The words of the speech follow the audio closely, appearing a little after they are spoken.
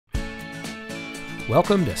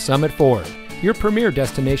Welcome to Summit Ford, your premier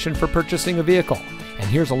destination for purchasing a vehicle. And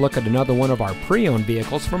here's a look at another one of our pre-owned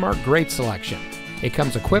vehicles from our great selection. It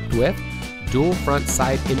comes equipped with dual front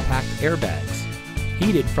side impact airbags,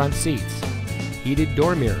 heated front seats, heated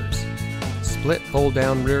door mirrors, split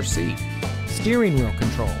fold-down rear seat, steering wheel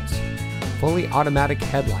controls, fully automatic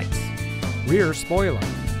headlights, rear spoiler,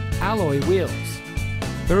 alloy wheels,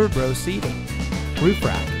 third row seating, roof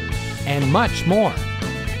rack, and much more.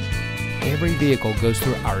 Every vehicle goes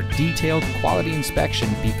through our detailed quality inspection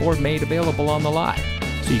before made available on the lot,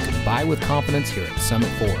 so you can buy with confidence here at Summit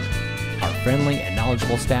Ford. Our friendly and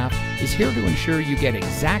knowledgeable staff is here to ensure you get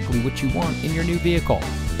exactly what you want in your new vehicle.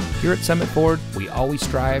 Here at Summit Ford, we always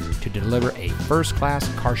strive to deliver a first-class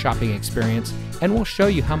car shopping experience, and we'll show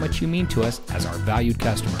you how much you mean to us as our valued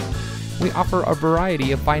customer. We offer a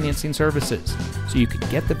variety of financing services, so you can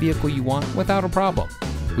get the vehicle you want without a problem.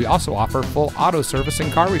 We also offer full auto service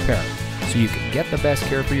and car repair, so you can get the best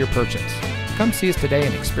care for your purchase. Come see us today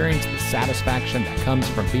and experience the satisfaction that comes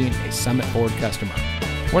from being a Summit Ford customer.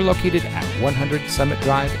 We're located at 100 Summit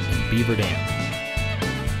Drive in Beaver Dam.